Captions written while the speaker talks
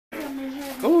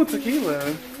Oh,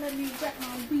 tequila.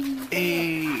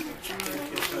 Hey.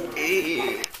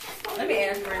 Hey. Let me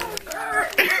ask Brandon.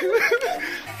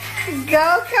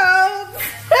 Go, Coach.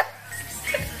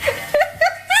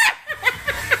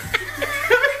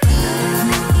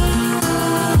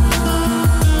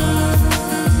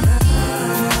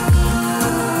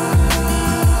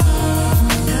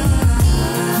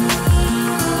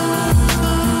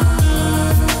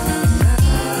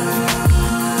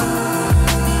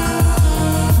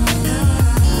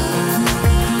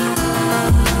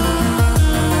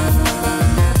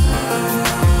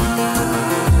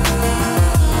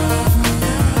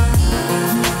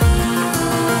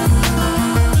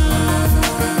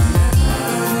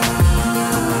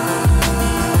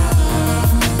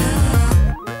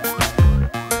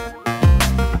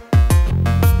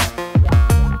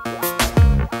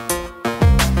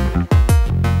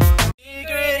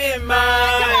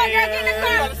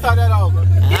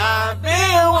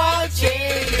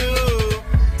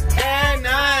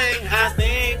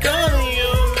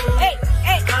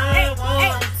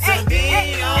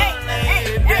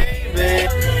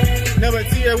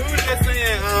 Yeah, we were just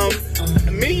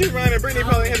saying, me, you, Ron, and Brittany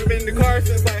probably haven't been in the car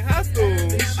since like high school,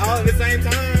 all at the same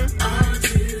time.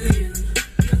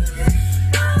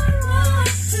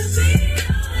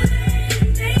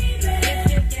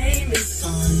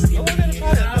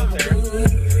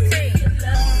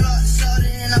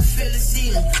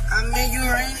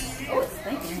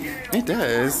 It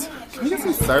does. Can we get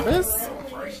some service?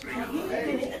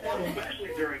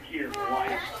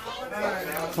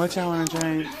 What y'all want to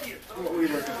drink?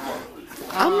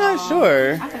 I'm not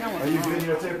sure. Are you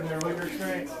videotaping their liquor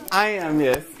strength? I am,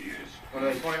 yes.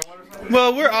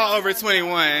 Well, we're all over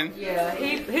 21. Yeah,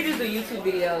 he just do YouTube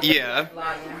videos. Yeah.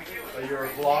 Are you a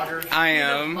vlogger? I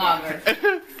am.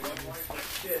 Vlogger.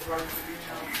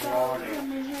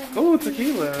 Oh,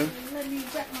 tequila.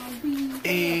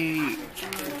 Hey.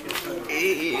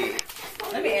 Hey.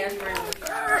 Let me ask Brandon.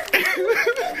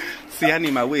 See, I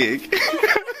need my wig.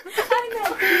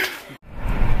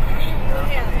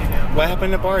 What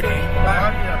happened to Barty?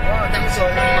 I'm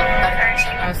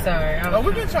sorry. Oh,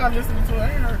 we can try listening to it. I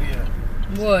ain't heard it yet.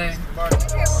 What?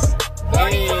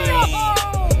 Hey.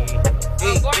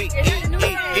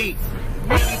 Hey.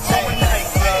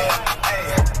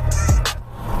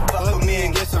 Fuck with me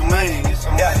and get some money.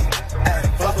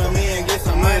 Fuck with me and get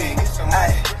some money.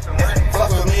 Fuck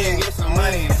with me and get some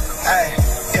money.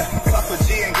 Fuck with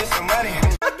G and get some money.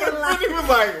 He was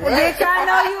like, what? Bitch, I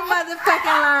know you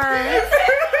motherfucking lying.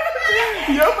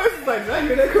 Your voice is like, did I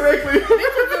hear that correctly?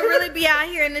 Bitches will really be out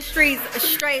here in the streets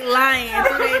straight lying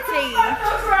through their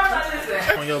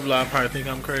teeth. On your blog, probably think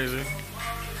I'm crazy.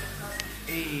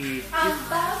 Hey. I'm the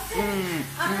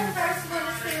first one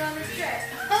to sing on the track.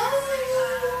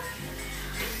 Oh,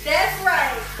 that's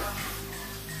right.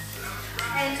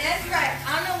 And that's right.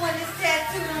 I'm the one that's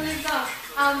tattooed on his arm.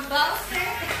 I'm bossy.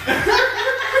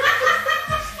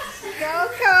 Go,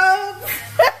 Coach.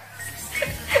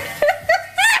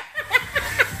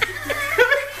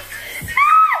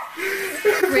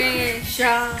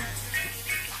 Crenshaw.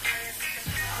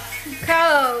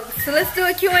 Coach, so let's do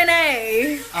a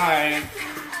Q&A. Alright.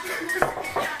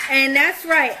 And that's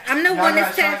right. I'm the one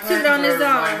that's tattooed on his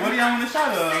arm. Like, what do y'all want a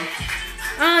shot of?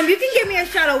 You can give me a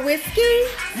shot of whiskey.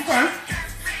 Okay.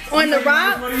 On the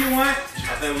rock. What do you want?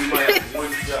 I think we might have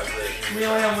one shot left. We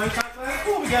only have one shot glass?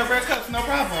 Cool, we got red cups, no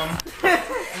problem.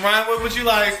 Ryan, what would you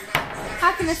like?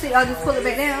 How can I see? I'll just pull it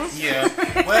back down. Yeah.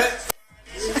 What?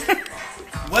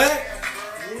 What?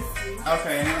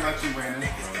 Okay, how about you, Brandon?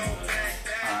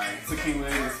 Alright, tequila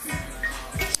and whiskey.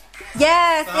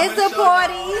 Yes, So it's a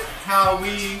party. How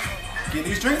we get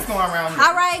these drinks going around here.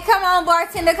 All right, come on,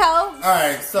 bartender Coach.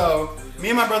 Alright, so me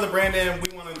and my brother Brandon, we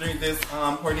want to drink this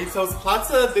Pornitos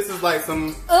Plata. This is like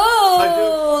some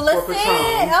Ooh, let's see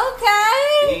Patron. it.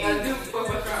 Okay.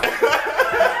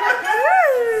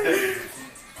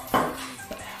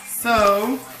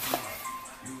 So,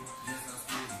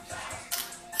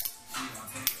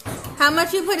 How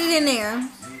much you put it in there?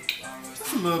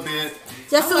 just a little bit.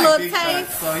 Just I a like little big taste.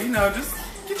 shots, so, you know, just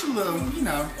get you a little, you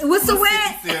know. Whistle little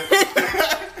wet.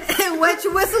 sippy sip. Wet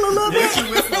your whistle a little Get bit.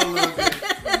 you whistle a little bit.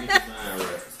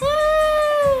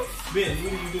 Ben,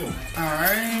 what are you doing?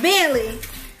 Alright. Bentley,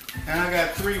 And I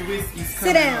got 3 whiskeys sit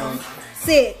coming down. out.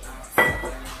 Sit.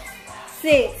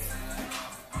 Sit.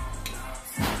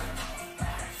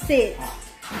 Sit.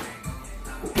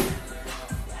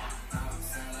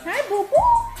 Hi, boo boo.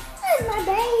 That's my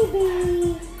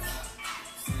baby.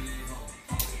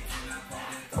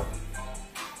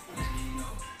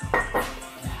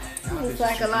 Looks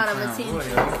like a lot of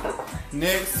attention.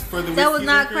 Next, for the whiskey That was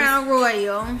not drinkers, Crown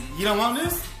Royal. You don't want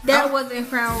this? That wasn't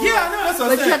Crown Royal. Yeah, I know, that's what I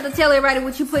But said. you have to tell everybody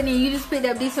what you put in. You just picked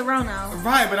up Di Serrano.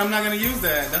 Right, but I'm not gonna use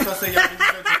that. That's why I say y'all need to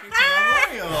start drinking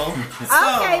Crown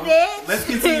Royal. Okay, bitch. Let's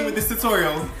continue with this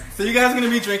tutorial. So you guys are gonna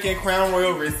be drinking Crown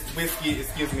Royal whiskey.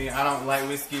 Excuse me, I don't like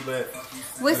whiskey, but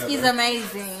Whiskey's whatever.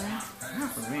 amazing.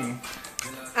 Not for me.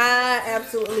 I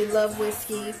absolutely love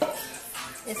whiskey.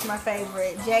 It's my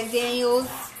favorite. Jack Daniels.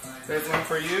 There's one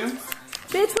for you.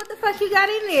 Bitch, what the fuck you got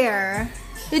in there?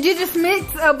 Did you just mix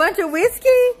a bunch of whiskey?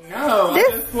 No, This-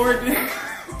 I just poured it.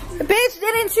 Bitch,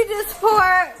 didn't you just pour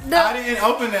I the... didn't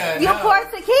open that. You no. poured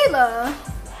tequila.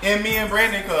 In me and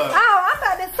Brandon cup. Oh, I'm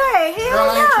about to say, hell Girl,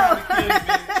 I ain't no. trying to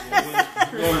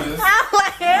kill you, bitch. I'm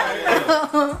like, hell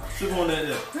no. Sip on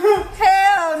that.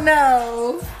 Hell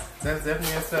no. That's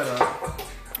definitely a setup.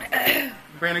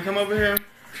 Brandon, come over here.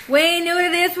 We ain't new to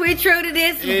this, we true to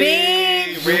this,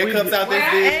 Hey, bitch. red cups out this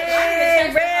bitch.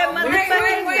 Hey, red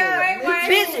motherfucking wait.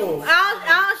 Bitch,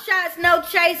 all shots, no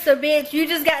chaser, bitch. You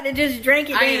just got to just drink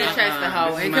it. I need to down. chase the hoe.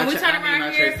 This is And my can we turn I need around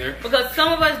my here? chaser. Because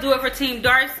some of us do it for team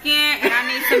dark skin, and I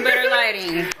need some better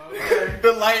lighting.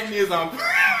 The lighting is on.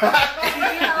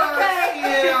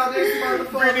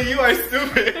 Brandon, you are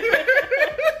stupid.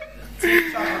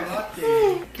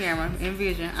 Camera,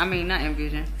 envision. I mean, not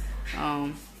envision.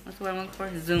 That's what I'm looking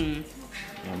for. Zoom.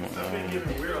 I've been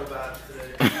giving weirdo vibes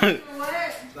today.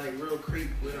 What? Like real creep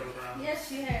weirdo vibes.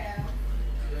 Yes, you have.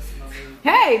 That's my name.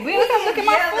 Hey, Bill, come look at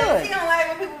my He foot. don't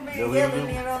like when people be yelling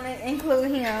and on it,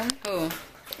 include him. Who?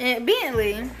 And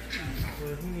Bentley, Well,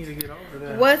 you need to get over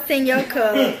that. what's in your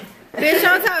cup? Bitch,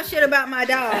 don't talk shit about my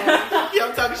dog. Yeah,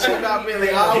 I'm talking shit about Billy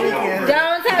all weekend.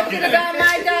 Don't talk shit about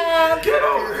my dog.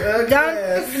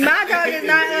 Don't. My dog is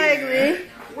not ugly.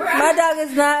 My dog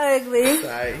is not ugly.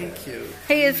 Sorry, he cute.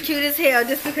 He is cute as hell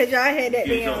just because y'all had that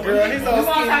damn. Girl, he's all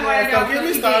skinny ass. Don't get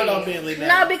me started on Bentley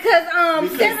now. No, because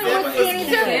Because Seven was Seven skinny was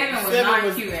too. Seven was Seven not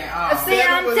was- cute at all. See,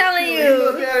 I'm telling He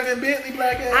look you, better than Bentley,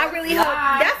 black ass. I really hope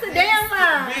that's a damn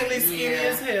lie. Bentley's skinny Yeah.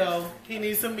 as hell. He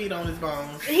needs some meat on his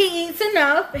bones. He eats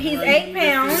enough. He's No, 8 you need to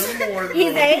pounds. feed him more,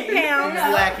 He's girl. 8 He's pounds.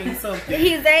 lacking something.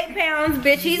 He's 8 pounds,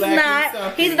 bitch. He's lacking not.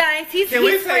 something. He's nice. He's Can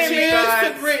we take friendly. cheers?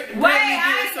 Cheers to Brittany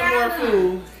getting some more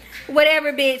food.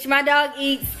 Whatever, bitch. My dog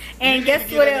eats. And You guess need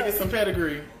to what get that else? nigga some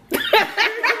pedigree.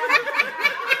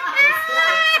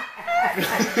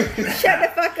 Shut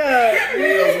the fuck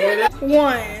up.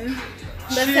 One.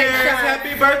 Let's take Cheers. shots.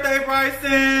 Happy birthday, Bryson.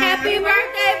 Happy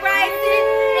birthday, Bryson.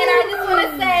 And I just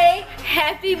want to say,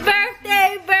 happy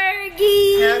birthday,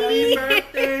 Bergie. Happy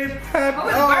birthday, Happy. Who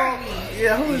is Oh, Bergie?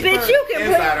 Yeah, who is Bitch, you can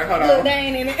Insider, hold put. on. Look, they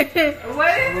ain't in it. What?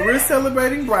 Well, we're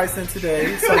celebrating Bryson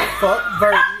today, so fuck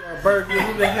Bergie or Bergie,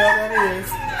 who the hell that is.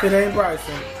 It ain't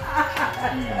Bryson.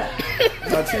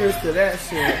 Now cheers to that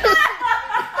shit.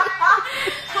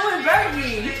 Who is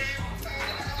Bergie?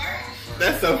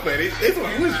 That's so funny. This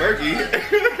one, who's Bergie?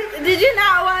 Did you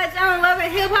not watch Love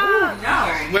and Hip Hop?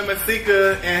 No. When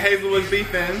Masika and Hazel was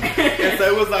beefing, and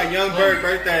so it was like Young Berg's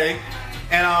birthday,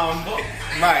 and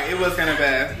right, it was kind of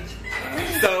bad.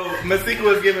 So Masika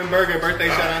was giving Berg a birthday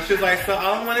shout out. She was like, so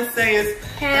all I want to say is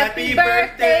Happy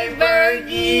birthday,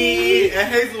 Bergie.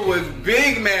 And Hazel was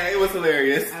big mad. It was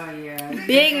hilarious. Oh, yeah.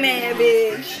 Big man,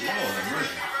 bitch.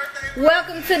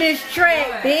 Welcome to this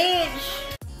track, bitch.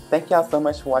 Thank y'all so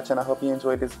much for watching. I hope you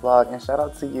enjoyed this vlog, and shout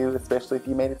out to you, especially if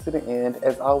you made it to the end.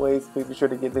 As always, please be sure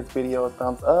to give this video a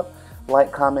thumbs up,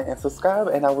 like, comment, and subscribe,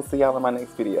 and I will see y'all in my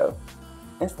next video.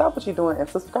 And stop what you're doing and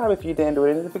subscribe if you didn't do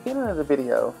it in the beginning of the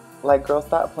video. Like, girl,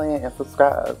 stop playing and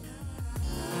subscribe.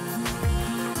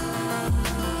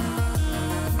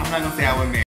 I'm not gonna say I wasn't married.